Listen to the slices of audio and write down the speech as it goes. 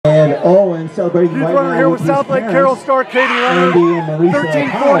Owen celebrating Youth right runner now here with Southlake Carroll star Caden Leonard.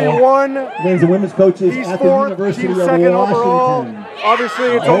 1341. Men's and women's coaches He's at fourth, the University team of second Washington. overall. Obviously,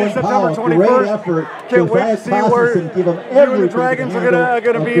 it's only Owen September Powell, great 21st. effort. Can't wait to see where you and the Dragons are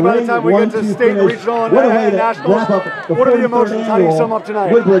going to be by the time we get to state, regional, and nationals. What are the emotions? How do you sum up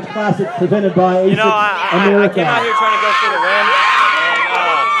tonight? Woodbridge Classic presented by ASICS America. I came out here trying to go for the win.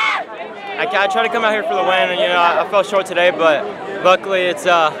 And, I tried to come out here for the win, and I fell short today, but luckily it's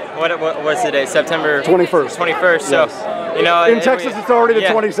what's the date? September 21st. 21st. So in Texas it's already the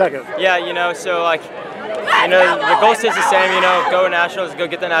 22nd. Yeah, so like the goal stays the same. Go nationals, go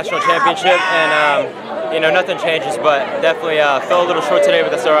get the national championship, and nothing changes. But definitely fell a little short today, but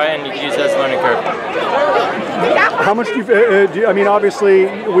that's all right, and you can use it as a learning curve. How much do you? I mean, obviously,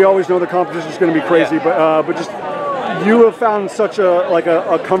 we always know the competition is going to be crazy, but just. You have found such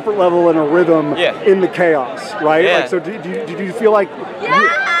a comfort level and a rhythm in the chaos, right? Yeah. Like, so do you feel like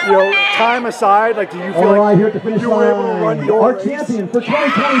time aside, like do you feel like you were able to run your race? Champion for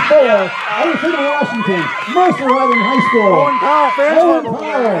 2024 out of the state of Washington, Mercer Irvine High School. Owen Powell, Owen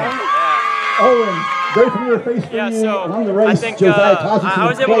Powell. Owen, great from your face for you on the race. I think I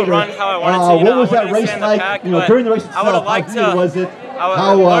was able to run how I wanted to. What was that race like? During the race itself, I would have liked to. Was it?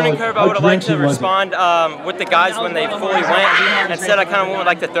 Learning curve, I would have liked to respond with the guys when they fully went. Instead, I kind of went with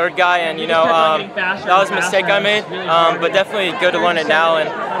like the third guy, and that was a mistake I made. But definitely good to learn it now and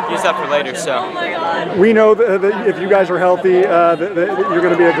use that for later. So we know that if you guys are healthy, that you're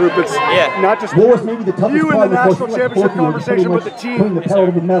going to be a group that's not just you in the national championship conversation, but the team.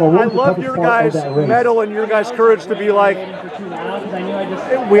 I love your guys' medal and your guys' courage to be like,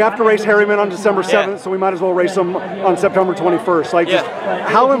 we have to race Harriman on December 7th, so we might as well race them on September 21st. Like,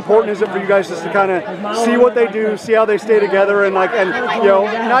 how important is it for you guys just to kind of see what they do, see how they stay together, and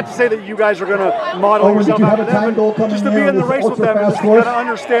not to say that you guys are going to model yourself after them, but just to be in the race with them and just to kind of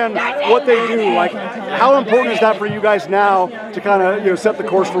understand what they do. Like, how important is that for you guys now to kind of set the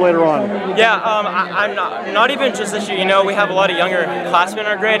course for later on? Yeah, I'm not even just this year. We have a lot of younger classmen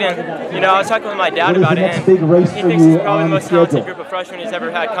in our grade, and I was talking with my dad about it, and he thinks it's probably the most talented group of freshmen he's ever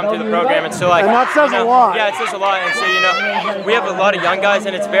had come through the program, and so like, and that says a lot. Yeah, it says a lot, and so we have a lot of young guys,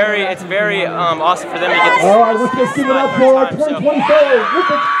 and it's very awesome for them to get this. All right, let's give it up for 2024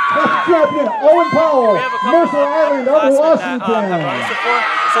 Woodbridge Classic champion Owen Powell, Mercer Island over Washington.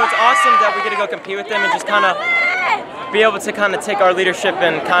 So it's awesome that we get to go compete with them and just kind of be able to kind of take our leadership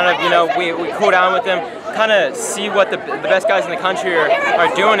and kind of we cool down with them, kind of see what the best guys in the country are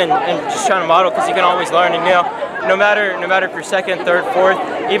doing and just trying to model, because you can always learn, and no matter if you're second, third, fourth,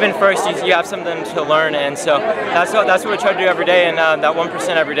 even first, you have something to learn, and so that's what we try to do every day, and that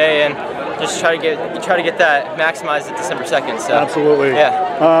 1% every day, and just try to get that maximized at December 2nd. So absolutely.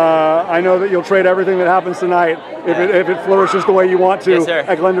 Yeah. I know that you'll trade everything that happens tonight if it flourishes the way you want to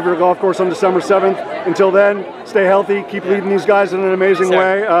at Glendevere Golf Course on December 7th. Until then, stay healthy, keep leading these guys in an amazing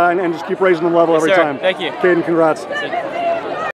way, and just keep raising the level every time. Thank you. Caden, congrats.